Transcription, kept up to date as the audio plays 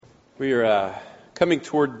We are coming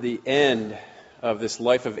toward the end of this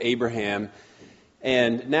life of Abraham,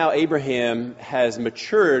 and now Abraham has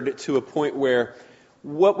matured to a point where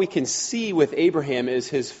what we can see with Abraham is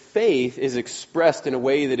his faith is expressed in a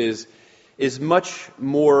way that is much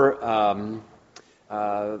more,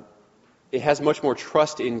 it has much more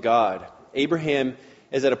trust in God. Abraham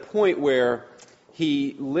is at a point where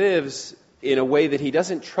he lives in a way that he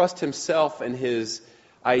doesn't trust himself and his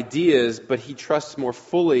ideas, but he trusts more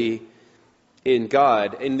fully in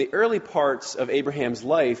God. In the early parts of Abraham's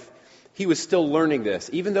life, he was still learning this.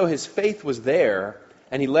 Even though his faith was there,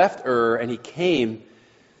 and he left Ur, and he came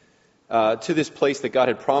to this place that God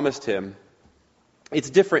had promised him,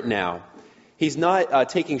 it's different now. He's not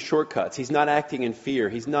taking shortcuts. He's not acting in fear.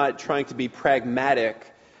 He's not trying to be pragmatic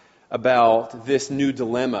about this new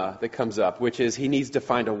dilemma that comes up, which is he needs to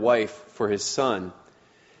find a wife for his son.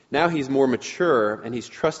 Now he's more mature, and he's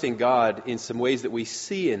trusting God in some ways that we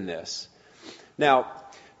see in this. Now,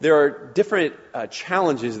 there are different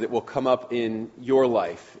challenges that will come up in your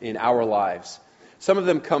life, in our lives. Some of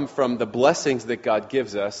them come from the blessings that God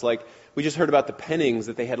gives us. Like we just heard about the Pennings,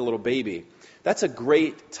 that they had a little baby. That's a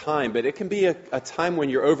great time, but it can be a time when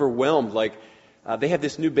you're overwhelmed. Like they have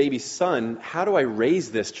this new baby son. How do I raise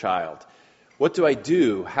this child? What do I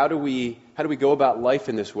do? How do we go about life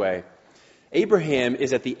in this way? Abraham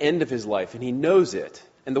is at the end of his life, and he knows it.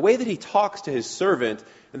 And the way that he talks to his servant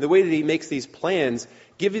and the way that he makes these plans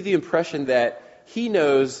give you the impression that he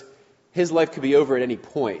knows his life could be over at any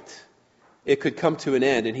point. It could come to an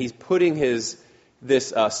end, and he's putting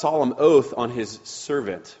this solemn oath on his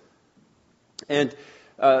servant. And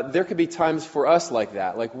there could be times for us like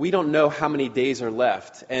that. Like we don't know how many days are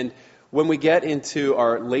left. And when we get into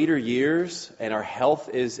our later years and our health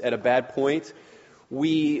is at a bad point,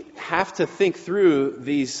 we have to think through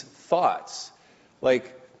these thoughts.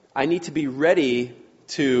 Like, I need to be ready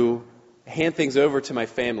to hand things over to my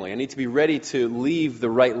family. I need to be ready to leave the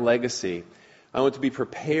right legacy. I want to be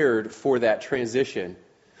prepared for that transition.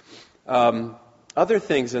 Other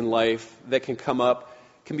things in life that can come up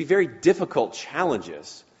can be very difficult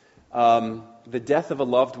challenges. The death of a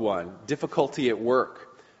loved one, difficulty at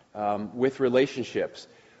work, with relationships,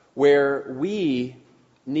 where we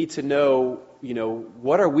need to know,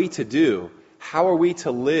 what are we to do? How are we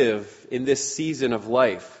to live in this season of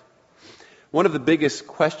life? One of the biggest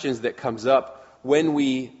questions that comes up when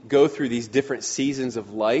we go through these different seasons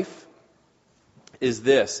of life is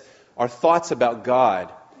this: our thoughts about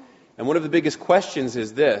God. And one of the biggest questions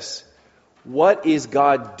is this: what is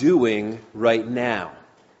God doing right now?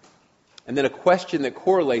 And then a question that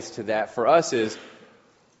correlates to that for us is,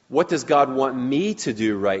 what does God want me to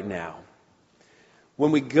do right now?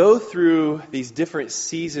 When we go through these different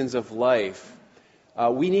seasons of life,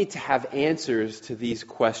 we need to have answers to these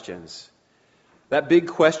questions. That big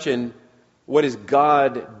question, what is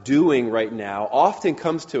God doing right now, often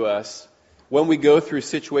comes to us when we go through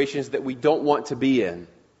situations that we don't want to be in.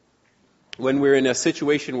 When we're in a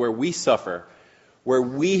situation where we suffer, where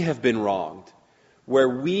we have been wronged, where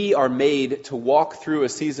we are made to walk through a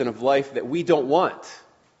season of life that we don't want.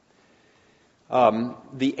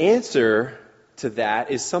 The answer to that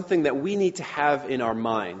is something that we need to have in our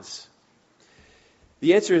minds.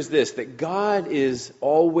 The answer is this: that God is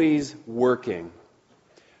always working.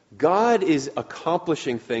 God is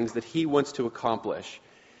accomplishing things that He wants to accomplish.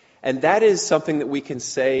 And that is something that we can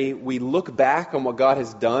say, we look back on what God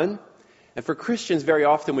has done. And for Christians, very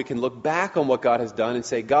often we can look back on what God has done and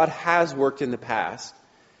say, God has worked in the past.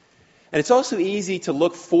 And it's also easy to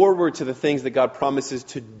look forward to the things that God promises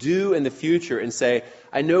to do in the future and say,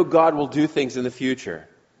 I know God will do things in the future.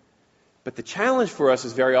 But the challenge for us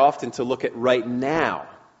is very often to look at right now,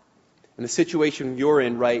 and the situation you're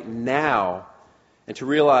in right now, and to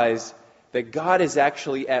realize that God is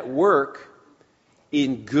actually at work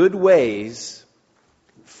in good ways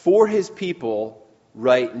for His people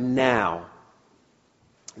right now.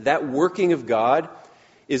 That working of God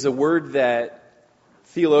is a word that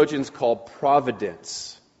theologians call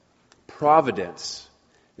providence. Providence.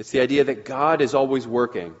 It's the idea that God is always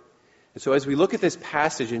working. And so as we look at this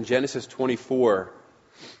passage in Genesis 24,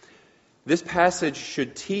 this passage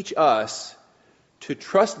should teach us to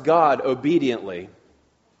trust God obediently,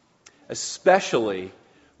 especially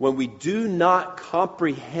when we do not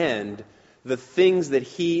comprehend the things that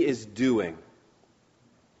He is doing.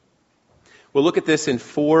 We'll look at this in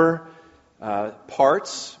 4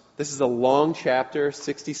 parts. This is a long chapter,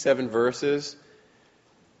 67 verses.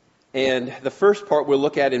 And the first part we'll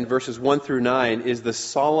look at in verses 1 through 9 is the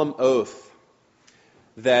solemn oath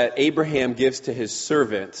that Abraham gives to his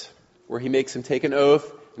servant, where he makes him take an oath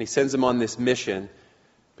and he sends him on this mission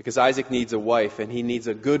because Isaac needs a wife, and he needs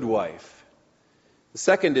a good wife. The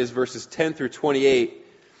second is verses 10 through 28,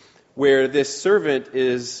 where this servant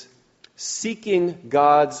is seeking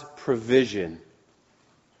God's provision.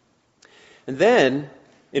 And then,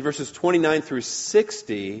 in verses 29 through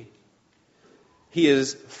 60, he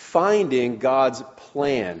is finding God's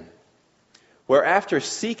plan, where after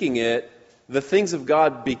seeking it, the things of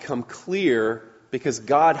God become clear because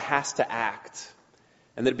God has to act.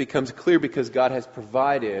 And then it becomes clear because God has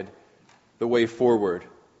provided the way forward.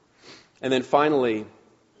 And then finally,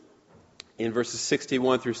 in verses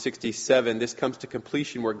 61 through 67, this comes to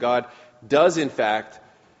completion where God does in fact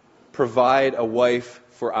provide a wife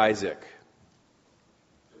for Isaac.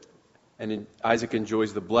 And Isaac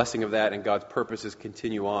enjoys the blessing of that, and God's purposes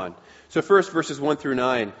continue on. So first, verses 1 through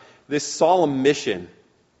 9, this solemn mission.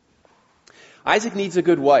 Isaac needs a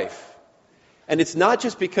good wife. And it's not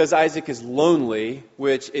just because Isaac is lonely,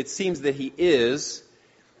 which it seems that he is.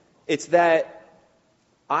 It's that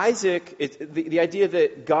Isaac, the idea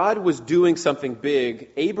that God was doing something big.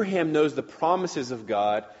 Abraham knows the promises of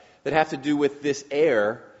God that have to do with this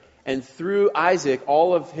heir. And through Isaac,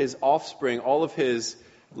 all of his offspring, all of his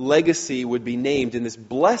legacy would be named. And this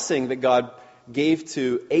blessing that God gave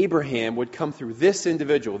to Abraham would come through this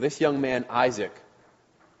individual, this young man, Isaac.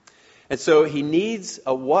 And so he needs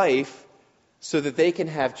a wife so that they can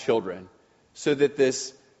have children, so that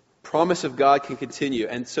this promise of God can continue,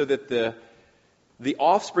 and so that the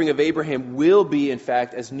offspring of Abraham will be, in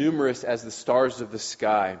fact, as numerous as the stars of the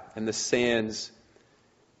sky and the sands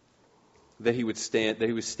that he was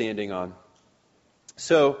standing on.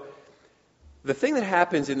 So, the thing that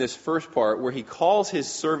happens in this first part, where he calls his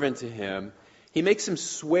servant to him, he makes him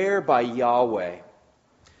swear by Yahweh.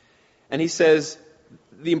 And he says,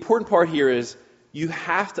 the important part here is, you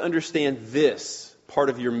have to understand this part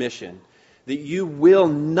of your mission, that you will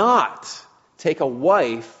not take a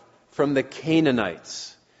wife from the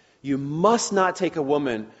Canaanites. You must not take a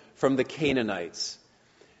woman from the Canaanites.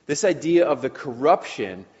 This idea of the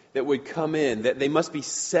corruption that would come in, that they must be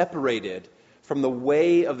separated from the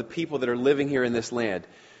way of the people that are living here in this land.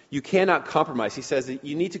 You cannot compromise. He says that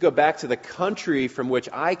you need to go back to the country from which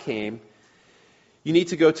I came. You need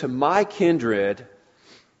to go to my kindred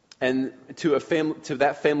and to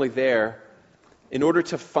that family there in order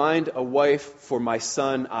to find a wife for my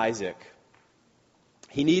son Isaac.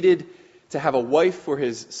 He needed to have a wife for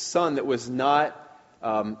his son that was not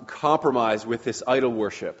compromised with this idol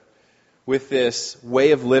worship, with this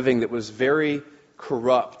way of living that was very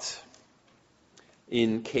corrupt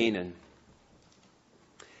in Canaan.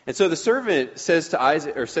 And so the servant says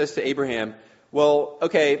to Abraham, well,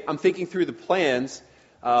 okay, I'm thinking through the plans.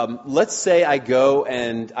 Let's say I go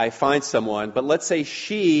and I find someone, but let's say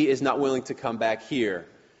she is not willing to come back here.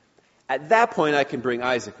 At that point, I can bring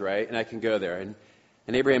Isaac, right? And I can go there. And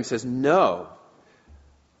Abraham says, no.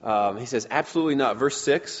 He says, absolutely not. Verse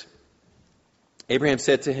 6, Abraham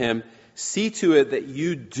said to him, see to it that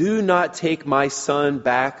you do not take my son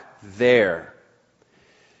back there.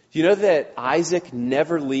 Do you know that Isaac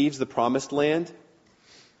never leaves the promised land?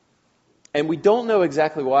 And we don't know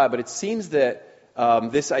exactly why, but it seems that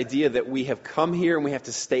this idea that we have come here and we have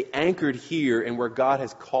to stay anchored here and where God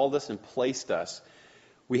has called us and placed us.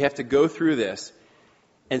 We have to go through this.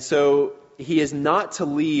 And so he is not to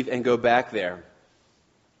leave and go back there.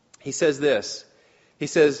 He says this. He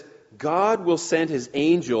says, God will send his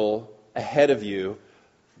angel ahead of you.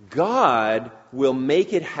 God will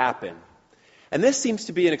make it happen. And this seems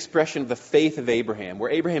to be an expression of the faith of Abraham, where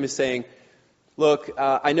Abraham is saying, look,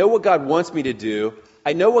 I know what God wants me to do.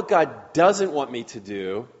 I know what God doesn't want me to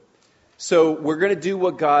do. So we're going to do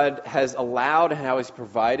what God has allowed and how he's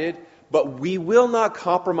provided. But we will not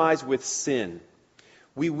compromise with sin.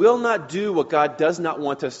 We will not do what God does not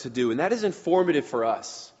want us to do. And that is informative for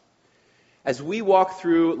us. As we walk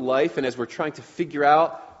through life and as we're trying to figure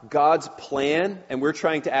out God's plan, and we're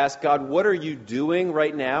trying to ask God, what are you doing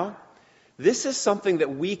right now? This is something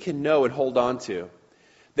that we can know and hold on to.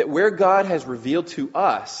 That where God has revealed to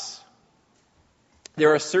us,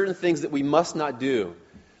 there are certain things that we must not do.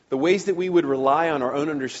 The ways that we would rely on our own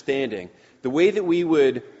understanding. The way that we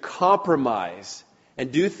would compromise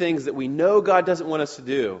and do things that we know God doesn't want us to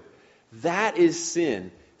do. That is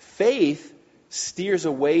sin. Faith steers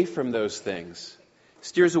away from those things.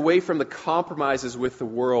 Steers away from the compromises with the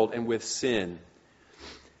world and with sin.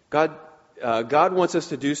 God wants us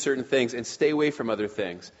to do certain things and stay away from other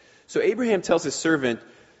things. So Abraham tells his servant,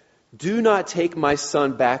 do not take my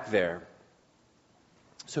son back there.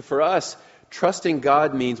 So for us, trusting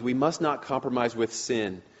God means we must not compromise with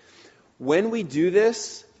sin. When we do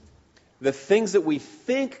this, the things that we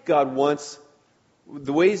think God wants,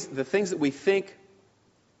 the things that we think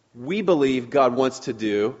we believe God wants to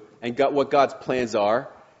do and what God's plans are,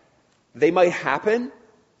 they might happen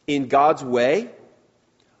in God's way,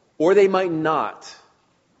 or they might not.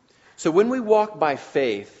 So when we walk by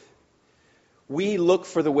faith, we look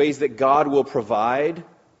for the ways that God will provide,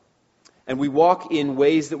 and we walk in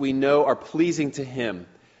ways that we know are pleasing to Him.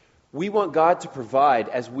 We want God to provide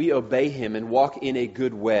as we obey Him and walk in a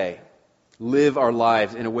good way, live our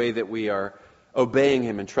lives in a way that we are obeying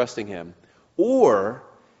Him and trusting Him. Or,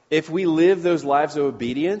 if we live those lives of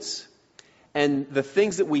obedience, and the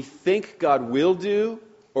things that we think God will do,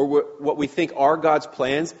 or what we think are God's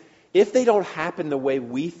plans, if they don't happen the way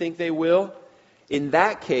we think they will, in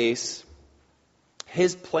that case,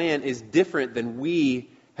 His plan is different than we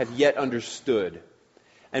have yet understood.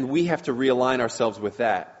 And we have to realign ourselves with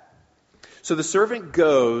that. So the servant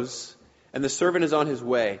goes, and the servant is on his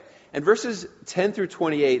way. And verses 10 through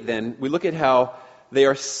 28, then, we look at how they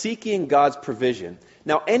are seeking God's provision.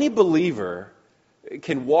 Now, any believer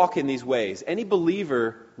can walk in these ways. Any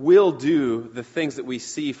believer will do the things that we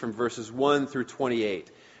see from verses 1 through 28.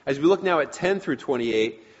 As we look now at 10 through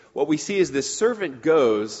 28, what we see is this servant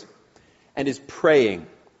goes and is praying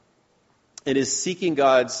and is seeking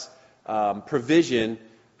God's provision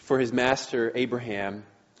for his master Abraham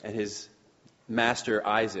and his master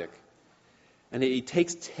Isaac. And he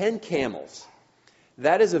takes 10 camels.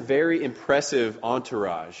 That is a very impressive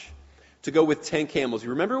entourage to go with 10 camels.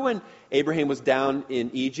 You remember when Abraham was down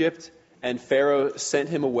in Egypt and Pharaoh sent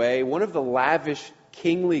him away? One of the lavish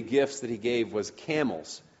kingly gifts that he gave was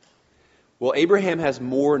camels. Well, Abraham has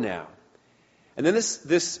more now. And then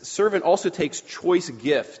this servant also takes choice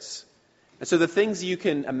gifts. And so the things you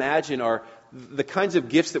can imagine are the kinds of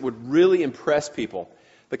gifts that would really impress people.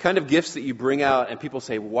 The kind of gifts that you bring out and people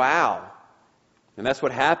say, wow. And that's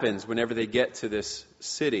what happens whenever they get to this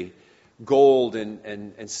city. Gold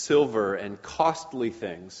and silver and costly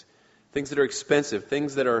things. Things that are expensive.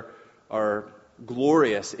 Things that are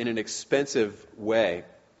glorious in an expensive way.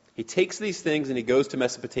 He takes these things and he goes to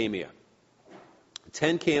Mesopotamia.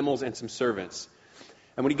 10 camels and some servants.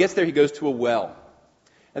 And when he gets there, he goes to a well.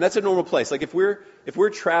 And that's a normal place. Like if we're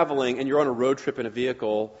traveling and you're on a road trip in a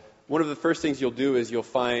vehicle, one of the first things you'll do is you'll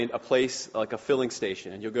find a place like a filling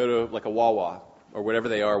station. And you'll go to like a Wawa or whatever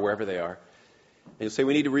they are, wherever they are. And you'll say,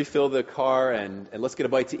 we need to refill the car and let's get a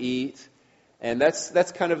bite to eat. And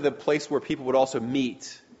that's kind of the place where people would also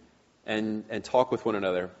meet and talk with one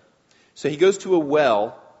another. So he goes to a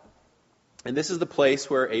well, and this is the place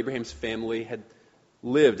where Abraham's family had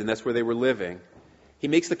lived, and that's where they were living. He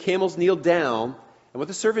makes the camels kneel down, and what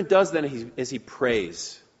the servant does then is he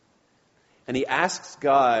prays. And he asks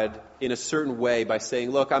God in a certain way by saying,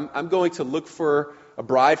 look, I'm going to look for a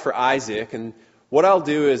bride for Isaac, and what I'll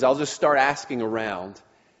do is I'll just start asking around.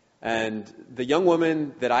 And the young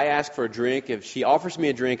woman that I ask for a drink, if she offers me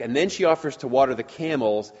a drink, and then she offers to water the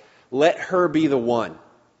camels, let her be the one.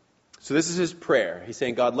 So this is his prayer. He's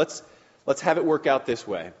saying, God, let's have it work out this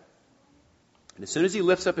way. And as soon as he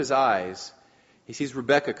lifts up his eyes, he sees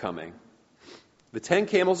Rebekah coming. The 10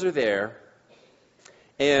 camels are there,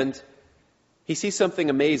 and he sees something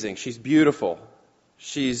amazing. She's beautiful.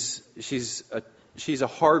 She's a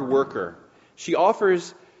hard worker. She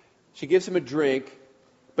gives him a drink,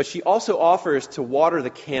 but she also offers to water the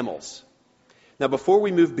camels. Now, before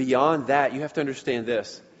we move beyond that, you have to understand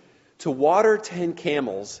this. To water 10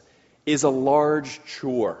 camels is a large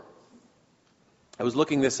chore. I was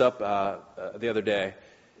looking this up the other day.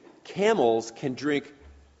 Camels can drink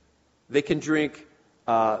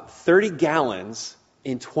 30 gallons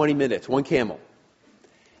in 20 minutes, one camel.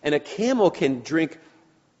 And a camel can drink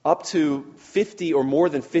up to 50 or more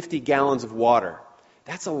than 50 gallons of water.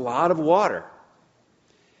 That's a lot of water.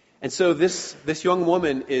 And so this young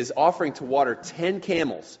woman is offering to water 10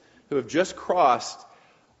 camels who have just crossed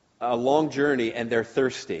a long journey and they're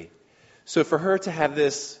thirsty. So for her to have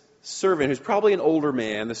this servant, who's probably an older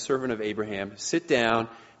man, the servant of Abraham, sit down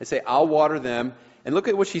and say, I'll water them. And look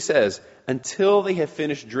at what she says, until they have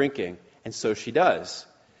finished drinking. And so she does.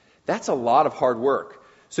 That's a lot of hard work.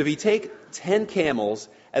 So if you take 10 camels,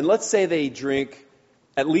 and let's say they drink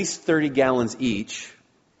at least 30 gallons each,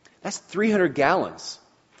 that's 300 gallons.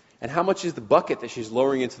 And how much is the bucket that she's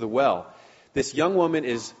lowering into the well? This young woman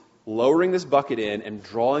is lowering this bucket in and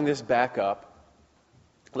drawing this back up.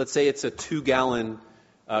 Let's say it's a 2-gallon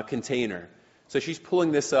container. So she's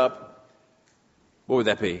pulling this up, what would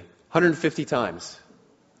that be? 150 times.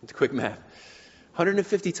 It's quick math.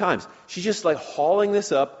 150 times. She's just like hauling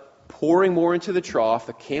this up, pouring more into the trough.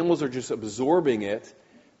 The camels are just absorbing it.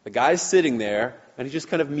 The guy's sitting there, and he's just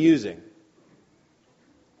kind of musing.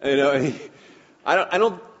 You know, I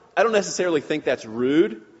don't necessarily think that's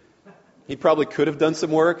rude, He probably could have done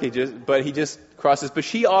some work, but he just crosses. But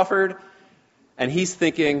she offered, and he's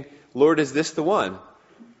thinking, Lord, is this the one?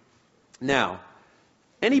 Now,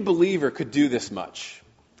 any believer could do this much.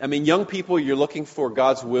 I mean, young people, you're looking for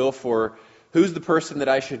God's will for who's the person that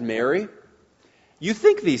I should marry. You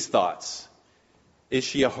think these thoughts. Is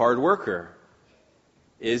she a hard worker?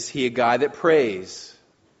 Is he a guy that prays?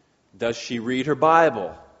 Does she read her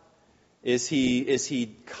Bible? Is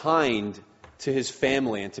he kind to his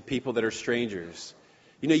family and to people that are strangers?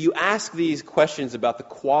 You know, you ask these questions about the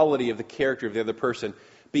quality of the character of the other person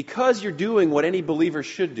because you're doing what any believer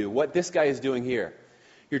should do, what this guy is doing here.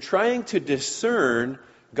 You're trying to discern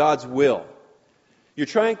God's will. You're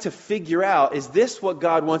trying to figure out, is this what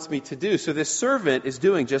God wants me to do? So this servant is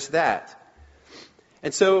doing just that.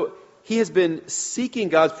 And so he has been seeking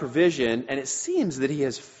God's provision, and it seems that he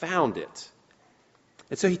has found it.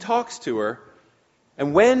 And so he talks to her,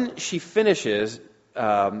 and when she finishes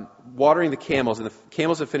watering the camels, and the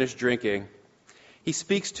camels have finished drinking, he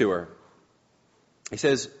speaks to her. He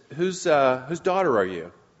says, whose daughter are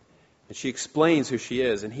you? And she explains who she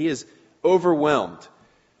is, and he is overwhelmed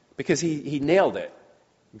because he nailed it.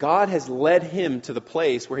 God has led him to the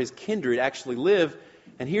place where his kindred actually live,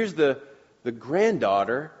 and here's the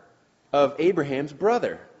granddaughter of Abraham's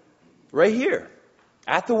brother, right here,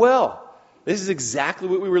 at the well. This is exactly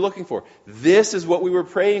what we were looking for. This is what we were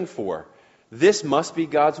praying for. This must be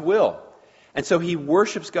God's will. And so he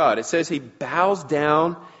worships God. It says he bows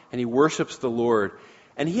down and he worships the Lord.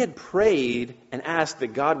 And he had prayed and asked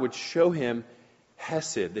that God would show him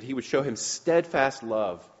hesed, that he would show him steadfast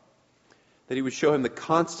love, that he would show him the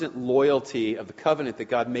constant loyalty of the covenant that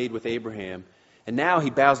God made with Abraham. And now he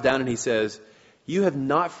bows down and he says, you have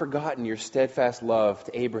not forgotten your steadfast love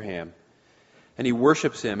to Abraham. And he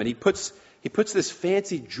worships him, and he puts this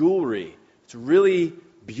fancy jewelry, it's really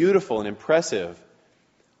beautiful and impressive,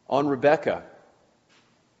 on Rebekah.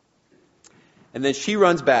 And then she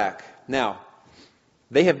runs back. Now,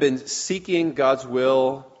 they have been seeking God's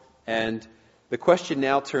will, and the question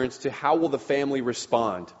now turns to how will the family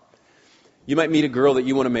respond? You might meet a girl that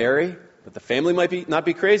you want to marry, but the family might not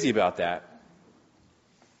be crazy about that.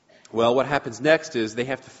 Well, what happens next is they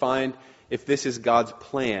have to find if this is God's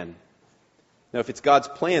plan. Now, if it's God's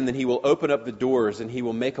plan, then he will open up the doors and he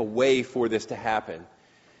will make a way for this to happen.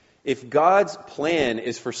 If God's plan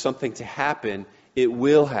is for something to happen, it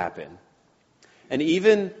will happen. And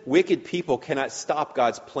even wicked people cannot stop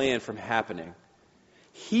God's plan from happening.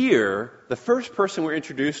 Here, the first person we're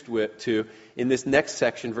introduced to in this next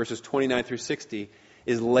section, verses 29 through 60,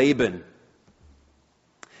 is Laban.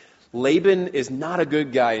 Laban is not a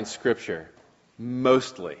good guy in Scripture,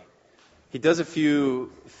 mostly. He does a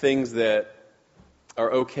few things that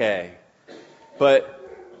are okay. But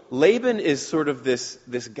Laban is sort of this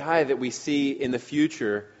guy that we see in the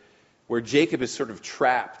future where Jacob is sort of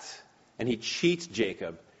trapped and he cheats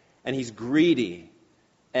Jacob and he's greedy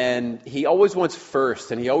and he always wants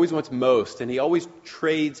first and he always wants most and he always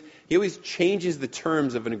changes the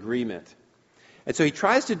terms of an agreement. And so he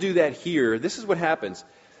tries to do that here. This is what happens.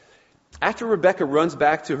 After Rebekah runs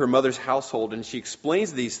back to her mother's household and she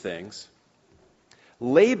explains these things,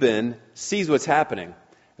 Laban sees what's happening.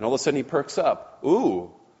 And all of a sudden he perks up.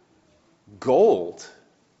 Ooh, gold.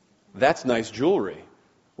 That's nice jewelry.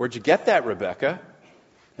 Where'd you get that, Rebekah?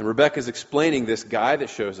 And Rebekah's explaining this guy that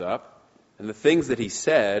shows up and the things that he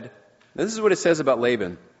said. And this is what it says about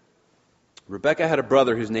Laban. Rebekah had a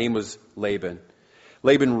brother whose name was Laban.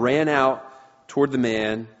 Laban ran out toward the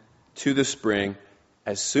man to the spring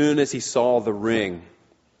as soon as he saw the ring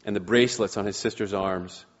and the bracelets on his sister's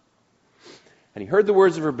arms. And he heard the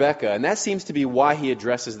words of Rebekah, and that seems to be why he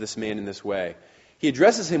addresses this man in this way. He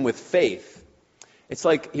addresses him with faith. It's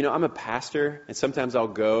like, I'm a pastor, and sometimes I'll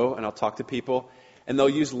go and I'll talk to people, and they'll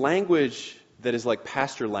use language that is like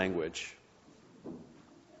pastor language.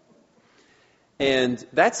 And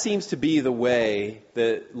that seems to be the way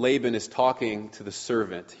that Laban is talking to the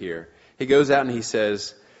servant here. He goes out and he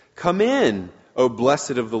says, "Come in, O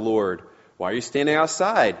blessed of the Lord. Why are you standing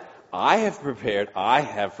outside? I have prepared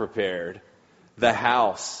the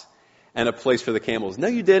house and a place for the camels." No,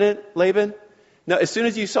 you didn't, Laban. No, as soon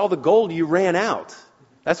as you saw the gold, you ran out.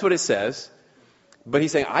 That's what it says. But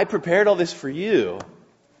he's saying, I prepared all this for you.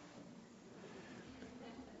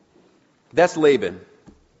 That's Laban.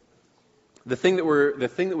 The thing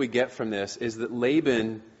that we get from this is that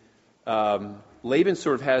Laban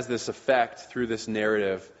sort of has this effect through this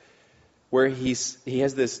narrative where he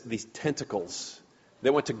has these tentacles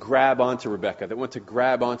that want to grab onto Rebekah, that want to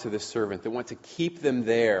grab onto this servant, that want to keep them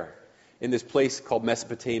there in this place called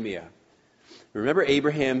Mesopotamia. Remember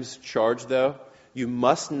Abraham's charge, though? You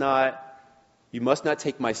must not You must not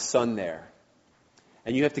take my son there.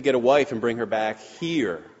 And you have to get a wife and bring her back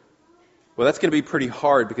here. Well, that's going to be pretty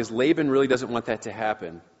hard because Laban really doesn't want that to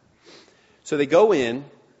happen. So they go in.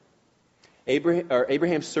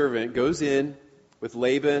 Abraham's servant goes in with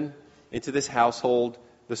Laban into this household.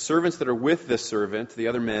 The servants that are with this servant, the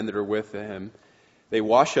other men that are with him, they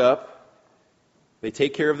wash up, they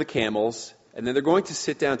take care of the camels, and then they're going to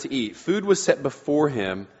sit down to eat. Food was set before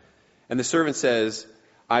him, and the servant says,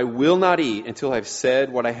 I will not eat until I've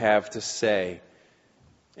said what I have to say.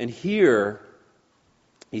 And here,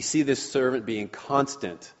 you see this servant being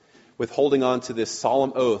constant with holding on to this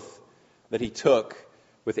solemn oath that he took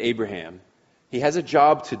with Abraham. He has a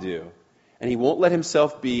job to do, and he won't let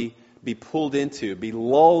himself be pulled into, be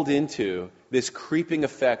lulled into this creeping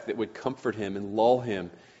effect that would comfort him and lull him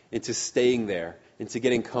into staying there, into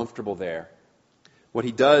getting comfortable there. What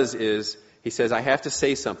he does is, he says, I have to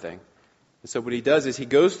say something. And so what he does is he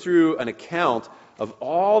goes through an account of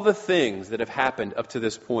all the things that have happened up to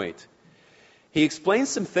this point. He explains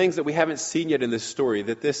some things that we haven't seen yet in this story,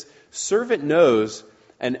 that this servant knows,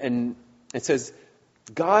 and it says,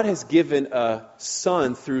 God has given a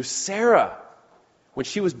son through Sarah, when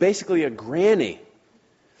she was basically a granny.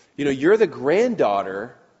 You know, you're the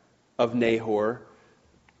granddaughter of Nahor,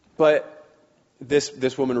 but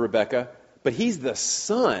this woman, Rebecca, but he's the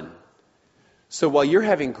son. So while you're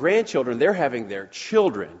having grandchildren, they're having their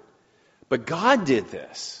children. But God did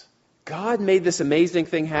this. God made this amazing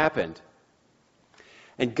thing happen.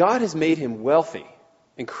 And God has made him wealthy,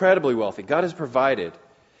 incredibly wealthy. God has provided.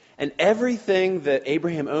 And everything that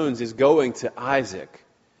Abraham owns is going to Isaac.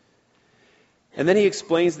 And then he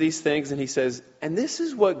explains these things and he says, and this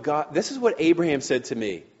is what Abraham said to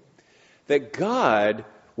me, that God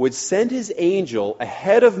would send his angel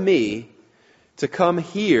ahead of me to come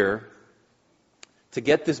here to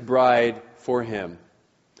get this bride for him.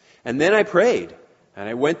 And then I prayed, and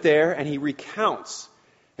I went there, and he recounts.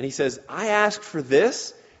 And he says, I asked for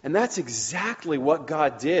this, and that's exactly what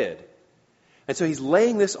God did. And so he's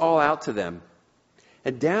laying this all out to them.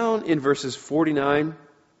 And down in verses 48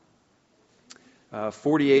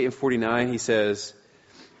 and 49, he says,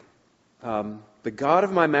 the God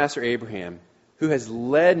of my master Abraham, who has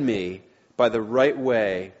led me by the right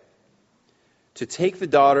way to take the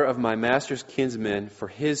daughter of my master's kinsman for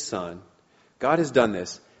his son, God has done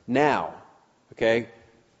this. Now, okay,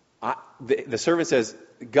 the servant says,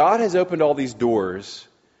 God has opened all these doors.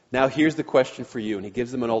 Now here's the question for you. And he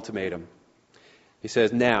gives them an ultimatum. He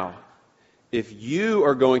says, now, if you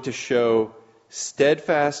are going to show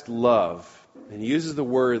steadfast love, and he uses the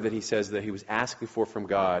word that he says that he was asking for from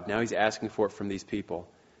God. Now he's asking for it from these people.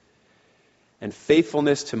 And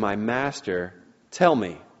faithfulness to my master, tell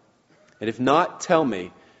me. And if not, tell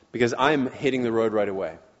me, because I'm hitting the road right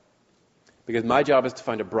away. Because my job is to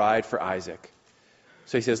find a bride for Isaac.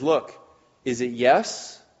 So he says, look, is it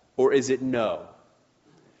yes or is it no?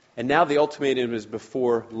 And now the ultimatum is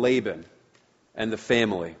before Laban and the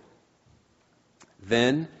family.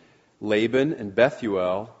 Then Laban and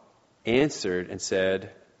Bethuel answered and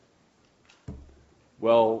said,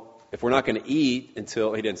 well, if we're not going to eat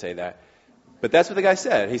until... He didn't say that. But that's what the guy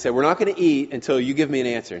said. He said, we're not going to eat until you give me an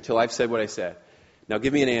answer, until I've said what I said. Now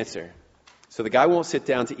give me an answer. So the guy won't sit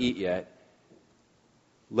down to eat yet.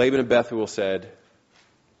 Laban and Bethuel said,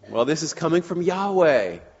 well, this is coming from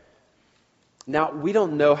Yahweh. Now, we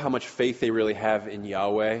don't know how much faith they really have in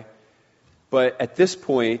Yahweh, but at this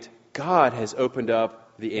point, God has opened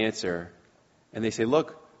up the answer. And they say,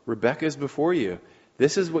 look, Rebecca is before you.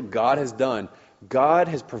 This is what God has done. God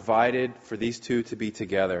has provided for these two to be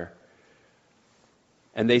together.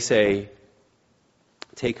 And they say,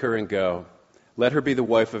 take her and go. Let her be the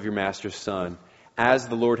wife of your master's son, as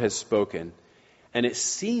the Lord has spoken. And it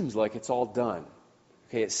seems like it's all done.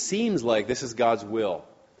 Okay, it seems like this is God's will.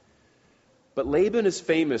 But Laban is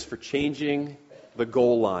famous for changing the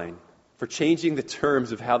goal line, for changing the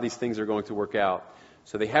terms of how these things are going to work out.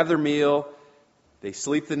 So they have their meal, they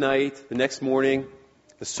sleep the night, the next morning,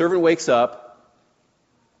 the servant wakes up,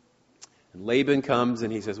 and Laban comes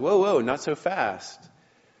and he says, whoa, not so fast.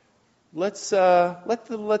 Let's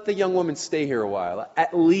let the young woman stay here a while,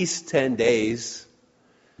 at least 10 days.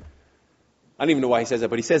 I don't even know why he says that,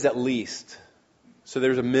 but he says at least. So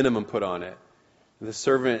there's a minimum put on it. And the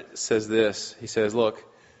servant says this. He says, look,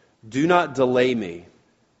 do not delay me.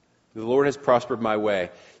 The Lord has prospered my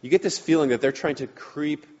way. You get this feeling that they're trying to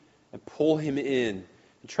creep and pull him in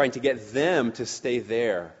and trying to get them to stay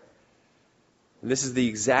there. And this is the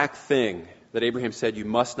exact thing that Abraham said you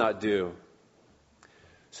must not do.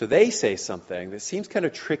 So they say something that seems kind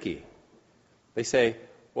of tricky. They say,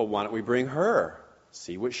 well, why don't we bring her?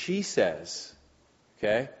 See what she says.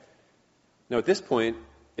 Okay? Now, at this point,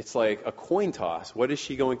 it's like a coin toss. What is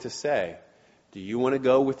she going to say? Do you want to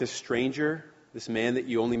go with this stranger, this man that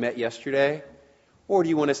you only met yesterday? Or do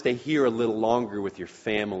you want to stay here a little longer with your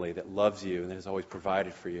family that loves you and that has always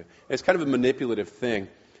provided for you? And it's kind of a manipulative thing.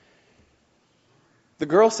 The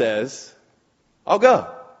girl says, I'll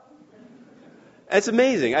go. And it's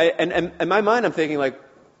amazing. And in my mind, I'm thinking like,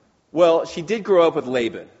 well, she did grow up with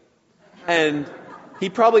Laban. And he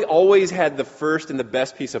probably always had the first and the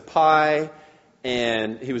best piece of pie.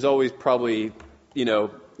 And he was always probably, yeah,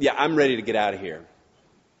 I'm ready to get out of here.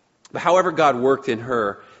 But however God worked in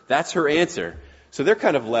her, that's her answer. So they're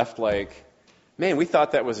kind of left like, man, we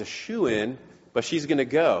thought that was a shoo-in, but she's going to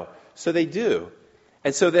go. So they do.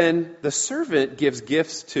 And so then the servant gives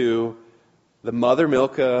gifts to the mother,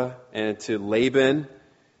 Milcah, and to Laban.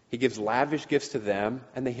 He gives lavish gifts to them,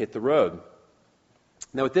 and they hit the road.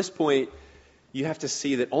 Now at this point, you have to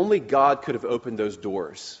see that only God could have opened those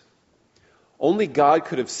doors. Only God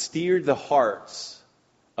could have steered the hearts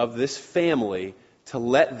of this family to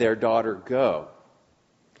let their daughter go.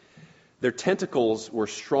 Their tentacles were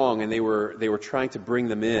strong, and they were trying to bring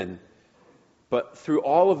them in. But through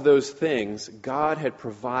all of those things, God had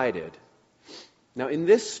provided. Now, in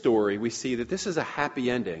this story, we see that this is a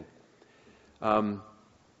happy ending.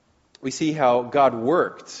 We see how God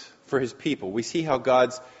worked for his people. We see how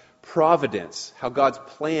God's providence, how God's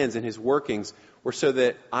plans and his workings were so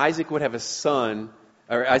that Isaac would have a son,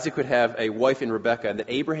 or Isaac would have a wife in Rebekah, and that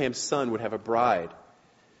Abraham's son would have a bride.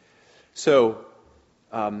 So,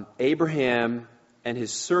 Abraham and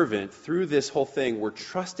his servant, through this whole thing, were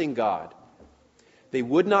trusting God. They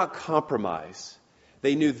would not compromise.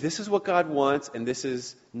 They knew this is what God wants and this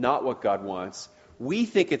is not what God wants. We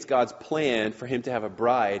think it's God's plan for him to have a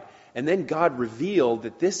bride, and then God revealed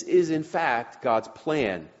that this is in fact God's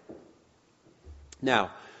plan. Now,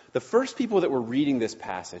 the first people that were reading this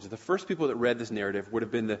passage, the first people that read this narrative would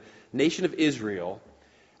have been the nation of Israel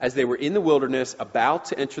as they were in the wilderness about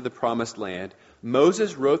to enter the promised land.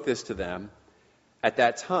 Moses wrote this to them at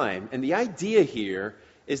that time. And the idea here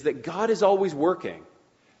is that God is always working.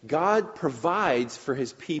 God provides for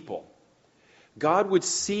his people. God would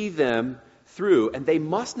see them through, and they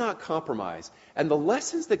must not compromise. And the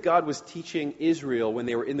lessons that God was teaching Israel when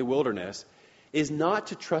they were in the wilderness is not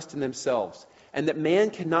to trust in themselves, and that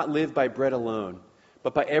man cannot live by bread alone,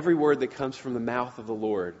 but by every word that comes from the mouth of the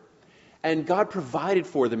Lord. And God provided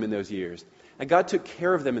for them in those years. And God took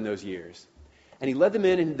care of them in those years. And he led them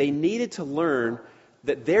in, and they needed to learn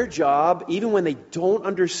that their job, even when they don't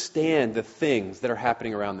understand the things that are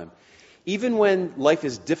happening around them, even when life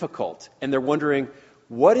is difficult and they're wondering,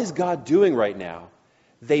 what is God doing right now?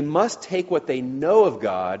 They must take what they know of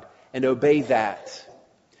God and obey that.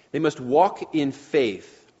 They must walk in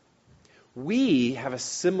faith. We have a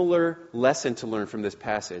similar lesson to learn from this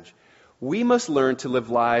passage. We must learn to live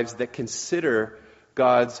lives that consider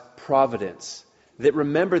God's providence, that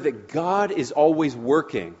remember that God is always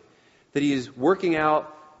working, that he is working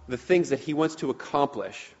out the things that he wants to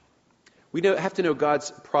accomplish. We have to know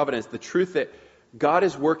God's providence, the truth that God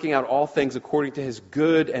is working out all things according to his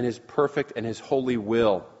good and his perfect and his holy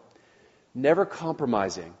will. Never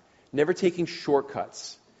compromising, never taking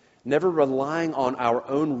shortcuts, never relying on our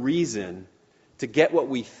own reason to get what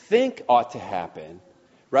we think ought to happen,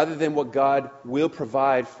 rather than what God will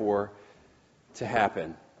provide for to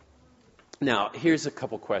happen. Now, here's a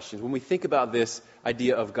couple questions. When we think about this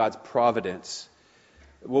idea of God's providence,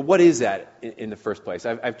 well, what is that in the first place?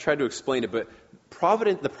 I've tried to explain it, but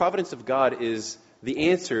the providence of God is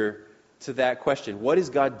the answer to that question. What is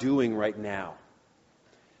God doing right now?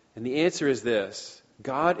 And the answer is this: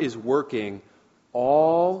 God is working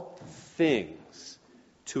all things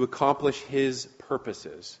to accomplish his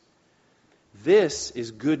purposes. This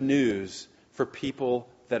is good news for people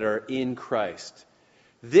that are in Christ.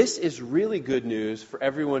 This is really good news for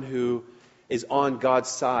everyone who is on God's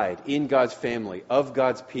side, in God's family, of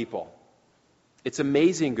God's people. It's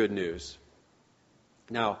amazing good news.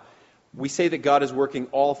 Now, we say that God is working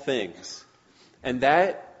all things, and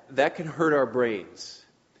that can hurt our brains,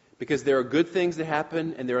 because there are good things that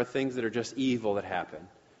happen and there are things that are just evil that happen.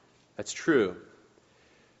 That's true.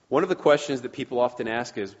 One of the questions that people often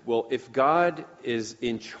ask is, well, if God is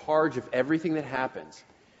in charge of everything that happens,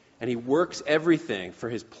 and he works everything for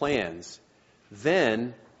his plans,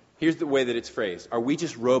 then, here's the way that it's phrased: are we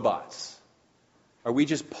just robots? Are we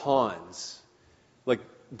just pawns? Like,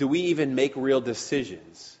 do we even make real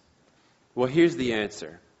decisions? Well, here's the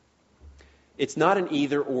answer. It's not an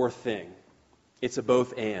either-or thing. It's a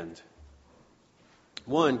both-and.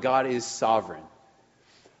 One, God is sovereign.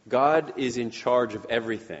 God is in charge of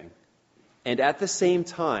everything. And at the same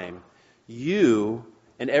time, you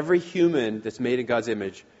and every human that's made in God's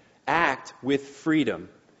image act with freedom.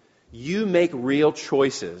 You make real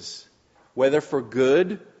choices, whether for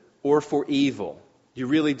good or for evil. You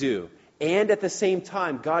really do. And at the same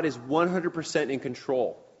time, God is 100% in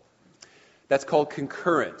control. That's called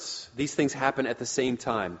concurrence. These things happen at the same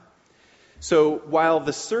time. So while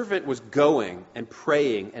the servant was going and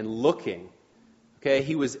praying and looking, okay,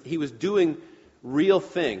 he was doing real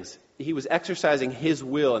things. He was exercising his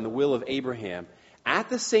will and the will of Abraham. At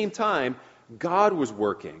the same time, God was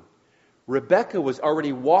working. Rebekah was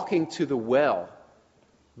already walking to the well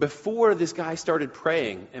before this guy started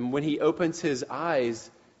praying. And when he opens his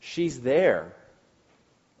eyes, she's there.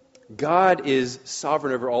 God is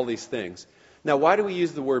sovereign over all these things. Now, why do we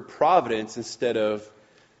use the word providence instead of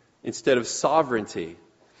sovereignty?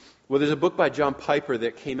 Well, there's a book by John Piper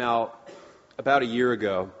that came out about a year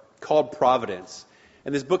ago called Providence.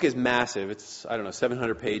 And this book is massive. It's,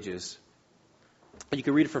 700 pages. And you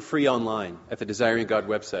can read it for free online at the Desiring God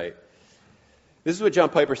website. This is what John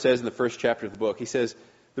Piper says in the first chapter of the book. He says,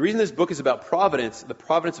 the reason this book is about providence, the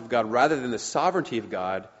providence of God, rather than the sovereignty of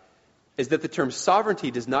God, is that the term sovereignty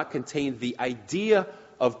does not contain the idea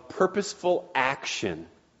of purposeful action.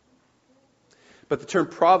 But the term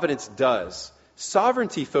providence does.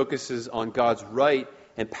 Sovereignty focuses on God's right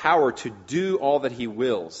and power to do all that he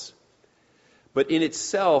wills. But in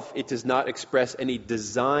itself, it does not express any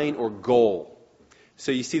design or goal.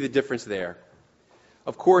 So you see the difference there.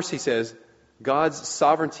 Of course, he says, God's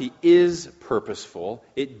sovereignty is purposeful.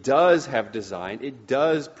 It does have design. It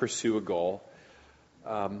does pursue a goal.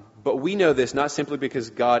 But we know this not simply because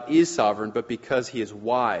God is sovereign, but because he is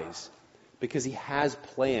wise, because he has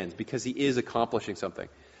plans, because he is accomplishing something.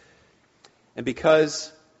 And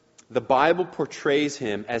because the Bible portrays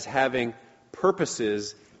him as having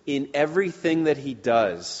purposes in everything that he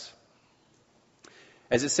does.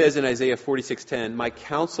 As it says in Isaiah 46:10, my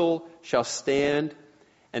counsel shall stand,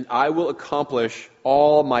 and I will accomplish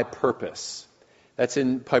all my purpose. That's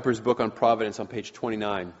in Piper's book on Providence on page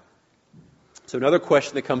 29. So another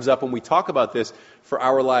question that comes up when we talk about this for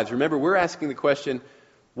our lives. Remember, we're asking the question,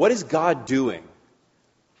 what is God doing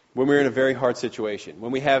when we're in a very hard situation?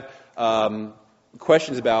 When we have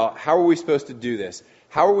questions about how are we supposed to do this?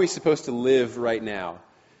 How are we supposed to live right now?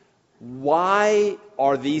 Why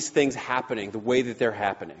are these things happening the way that they're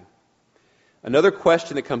happening? Another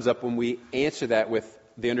question that comes up when we answer that with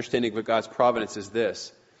the understanding of God's providence is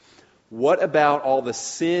this. What about all the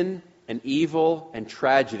sin and evil and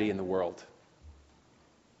tragedy in the world?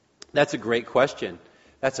 That's a great question.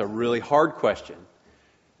 That's a really hard question.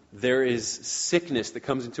 There is sickness that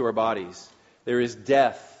comes into our bodies. There is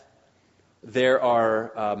death. There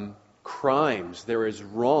are crimes. There is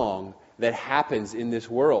wrong that happens in this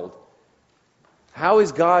world. How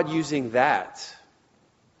is God using that?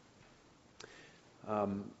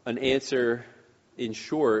 An answer, in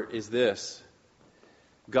short, is this.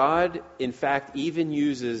 God, in fact, even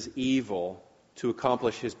uses evil to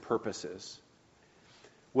accomplish his purposes.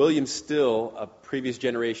 William Still, a previous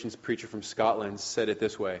generation's preacher from Scotland, said it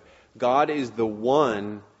this way. God is the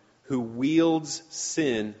one who wields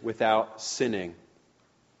sin without sinning.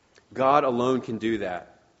 God alone can do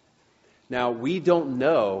that. Now, we don't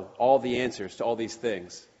know all the answers to all these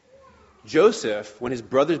things. Joseph, when his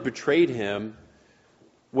brothers betrayed him,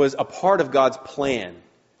 was a part of God's plan.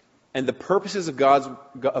 And the purposes of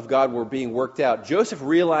God were being worked out. Joseph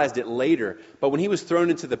realized it later, but when he was thrown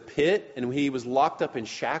into the pit and when he was locked up in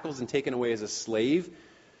shackles and taken away as a slave,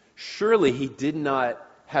 surely he did not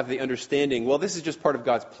have the understanding, well, this is just part of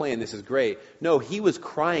God's plan, this is great. No, he was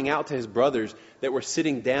crying out to his brothers that were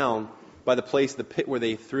sitting down by the place, the pit where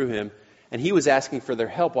they threw him, and he was asking for their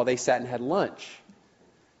help while they sat and had lunch.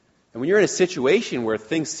 And when you're in a situation where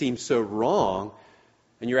things seem so wrong,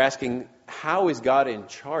 and you're asking, how is God in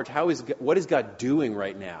charge? What is God doing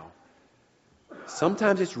right now?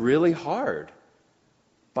 Sometimes it's really hard.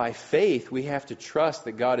 By faith, we have to trust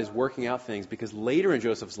that God is working out things, because later in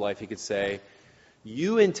Joseph's life, he could say,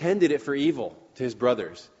 you intended it for evil to his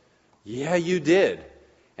brothers. Yeah, you did.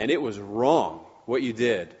 And it was wrong what you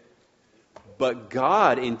did. But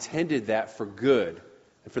God intended that for good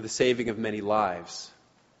and for the saving of many lives.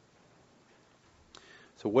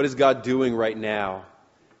 So what is God doing right now?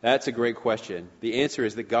 That's a great question. The answer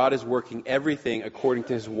is that God is working everything according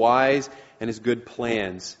to his wise and his good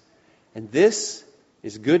plans. And this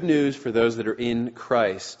is good news for those that are in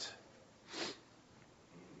Christ.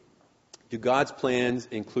 Do God's plans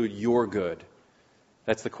include your good?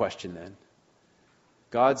 That's the question then.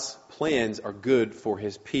 God's plans are good for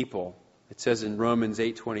his people. It says in Romans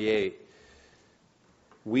 8:28,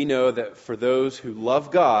 we know that for those who love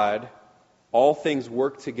God, all things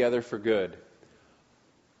work together for good.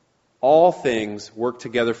 all things work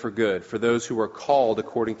together for good, for those who are called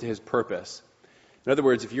according to his purpose. In other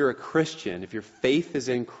words, if you're a Christian, if your faith is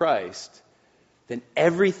in Christ, then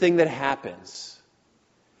everything that happens,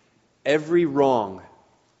 every wrong,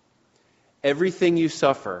 everything you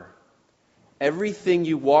suffer, everything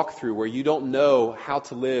you walk through where you don't know how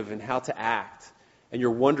to live and how to act, and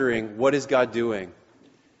you're wondering, what is God doing?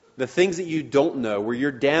 The things that you don't know, where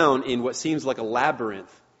you're down in what seems like a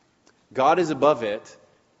labyrinth, God is above it,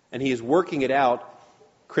 and he is working it out,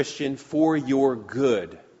 Christian, for your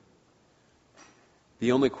good.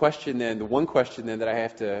 The one question then that I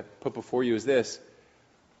have to put before you is this: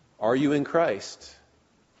 are you in Christ?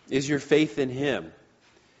 Is your faith in him?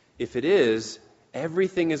 If it is,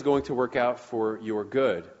 everything is going to work out for your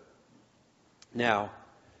good. Now,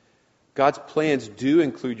 God's plans do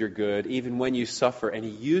include your good even when you suffer, and he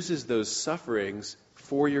uses those sufferings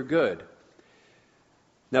for your good.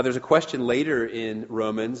 Now, there's a question later in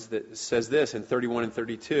Romans that says this in 31 and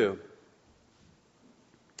 32.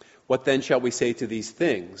 What then shall we say to these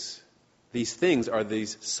things? These things are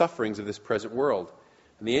these sufferings of this present world.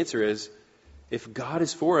 And the answer is, if God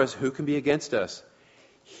is for us, who can be against us?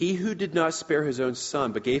 He who did not spare his own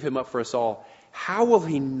son, but gave him up for us all, how will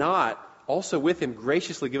he not also with him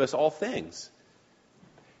graciously give us all things?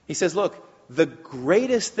 He says, look, the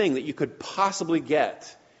greatest thing that you could possibly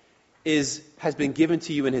get has been given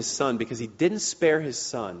to you in his son, because he didn't spare his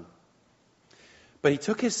son. But he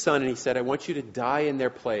took his son and he said, I want you to die in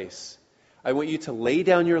their place. I want you to lay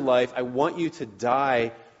down your life. I want you to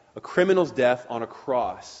die a criminal's death on a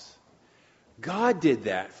cross. God did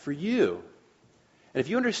that for you. And if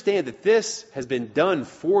you understand that this has been done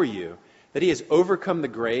for you, that he has overcome the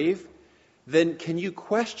grave, then can you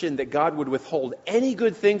question that God would withhold any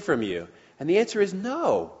good thing from you? And the answer is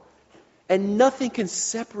no. And nothing can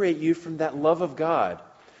separate you from that love of God.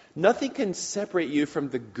 Nothing can separate you from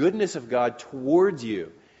the goodness of God towards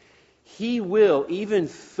you. He will, even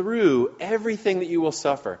through everything that you will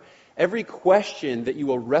suffer, every question that you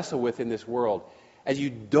will wrestle with in this world, as you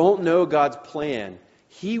don't know God's plan,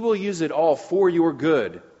 he will use it all for your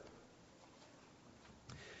good.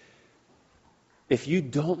 If you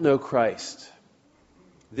don't know Christ,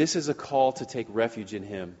 this is a call to take refuge in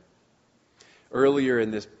him. Earlier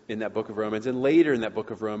in that book of Romans, and later in that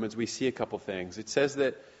book of Romans, we see a couple things. It says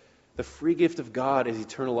that the free gift of God is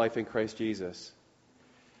eternal life in Christ Jesus.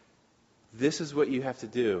 This is what you have to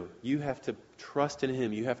do. You have to trust in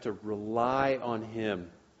him. You have to rely on him.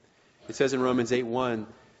 It says in Romans 8:1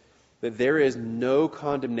 that there is no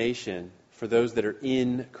condemnation for those that are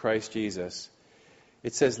in Christ Jesus.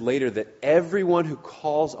 It says later that everyone who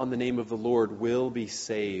calls on the name of the Lord will be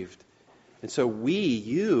saved. And so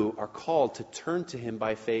you are called to turn to him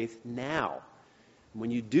by faith now. And when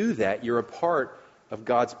you do that, you're a part of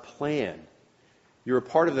God's plan. You're a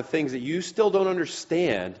part of the things that you still don't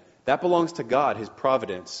understand. That belongs to God, his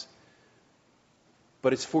providence.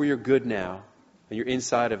 But it's for your good now, and you're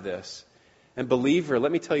inside of this. And believer,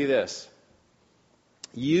 let me tell you this.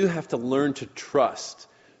 You have to learn to trust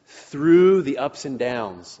through the ups and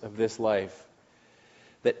downs of this life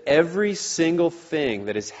that every single thing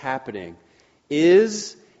that is happening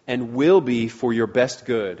is and will be for your best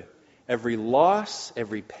good. Every loss,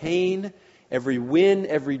 every pain, every win,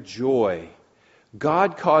 every joy.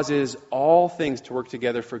 God causes all things to work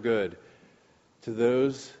together for good to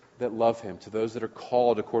those that love him, to those that are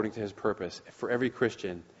called according to his purpose. For every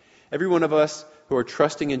Christian, every one of us who are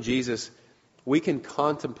trusting in Jesus, we can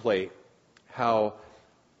contemplate how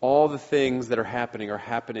all the things that are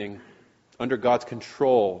happening under God's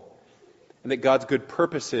control, and that God's good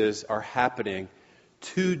purposes are happening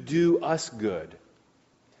to do us good.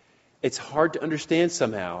 It's hard to understand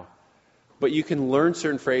somehow, but you can learn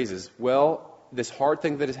certain phrases. Well, this hard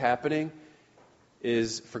thing that is happening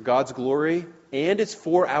is for God's glory, and it's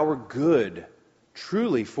for our good,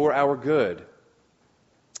 truly for our good.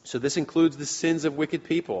 So this includes the sins of wicked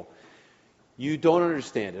people. You don't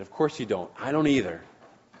understand it. Of course you don't. I don't either.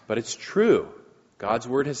 But it's true. God's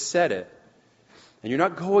word has said it. And you're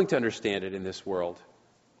not going to understand it in this world.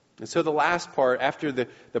 And so the last part, after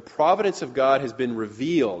the providence of God has been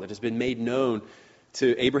revealed, it has been made known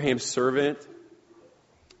to Abraham's servant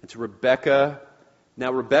and to Rebekah.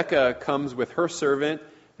 Now Rebekah comes with her servant,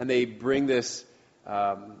 and they bring this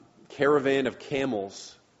caravan of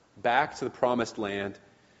camels back to the promised land.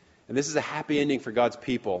 And this is a happy ending for God's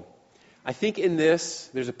people. I think in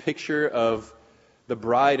this, there's a picture of the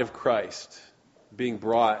bride of Christ being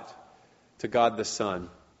brought to God the Son.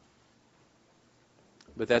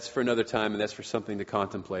 But that's for another time, and that's for something to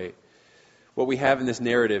contemplate. What we have in this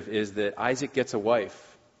narrative is that Isaac gets a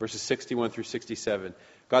wife, verses 61 through 67.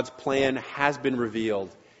 God's plan has been revealed.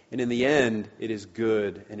 And in the end, it is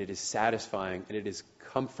good, and it is satisfying, and it is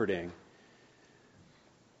comforting.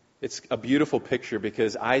 It's a beautiful picture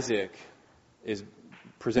because Isaac is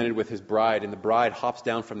presented with his bride, and the bride hops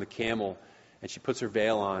down from the camel, and she puts her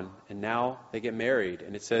veil on, and now they get married.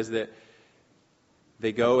 And it says that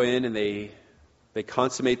they go in and they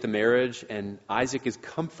consummate the marriage, and Isaac is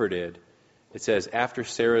comforted. It says, after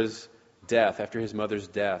Sarah's death, after his mother's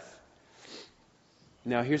death.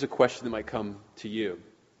 Now, here's a question that might come to you.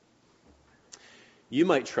 You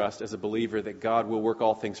might trust as a believer that God will work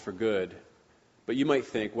all things for good, but you might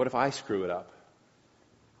think, what if I screw it up?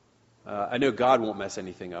 I know God won't mess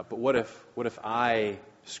anything up, but what if I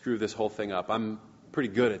screw this whole thing up? I'm pretty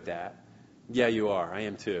good at that. Yeah, you are. I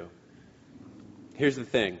am too. Here's the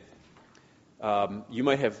thing. You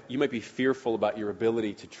might be fearful about your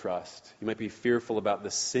ability to trust. You might be fearful about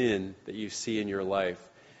the sin that you see in your life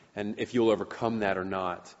and if you'll overcome that or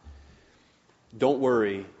not. Don't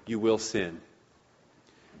worry, you will sin.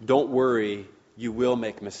 Don't worry, you will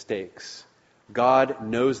make mistakes. God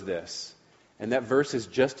knows this. And that verse is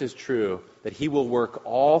just as true, that He will work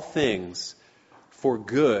all things for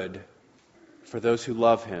good for those who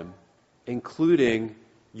love Him, including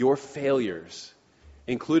your failures,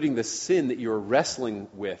 including the sin that you're wrestling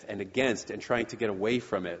with and against and trying to get away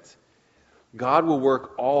from it. God will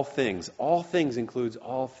work all things includes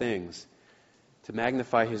all things, to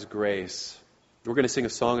magnify His grace. We're going to sing a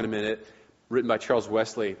song in a minute, written by Charles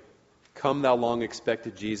Wesley. Come, thou long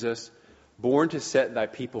expected Jesus, born to set thy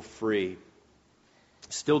people free.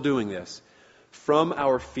 Still doing this. From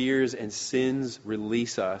our fears and sins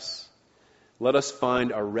release us. Let us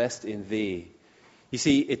find our rest in thee. You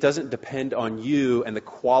see, it doesn't depend on you and the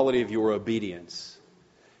quality of your obedience.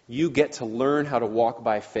 You get to learn how to walk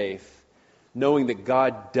by faith, knowing that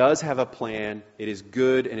God does have a plan. It is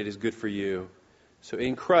good, and it is good for you. So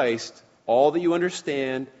in Christ, all that you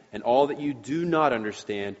understand and all that you do not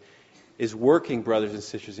understand is working, brothers and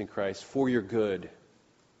sisters in Christ, for your good.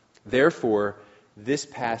 Therefore, this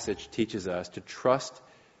passage teaches us to trust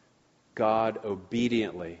God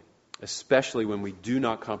obediently, especially when we do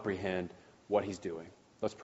not comprehend what He's doing.